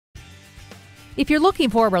If you're looking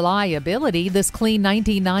for reliability, this clean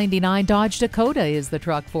 1999 Dodge Dakota is the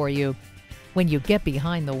truck for you. When you get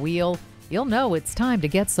behind the wheel, you'll know it's time to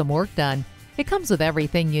get some work done. It comes with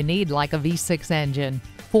everything you need, like a V6 engine,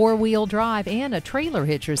 four-wheel drive, and a trailer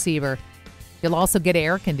hitch receiver. You'll also get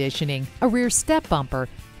air conditioning, a rear step bumper,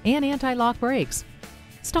 and anti-lock brakes.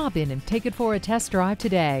 Stop in and take it for a test drive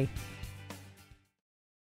today.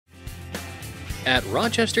 At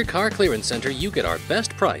Rochester Car Clearance Center, you get our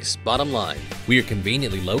best price, bottom line. We are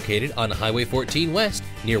conveniently located on Highway 14 West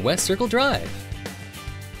near West Circle Drive.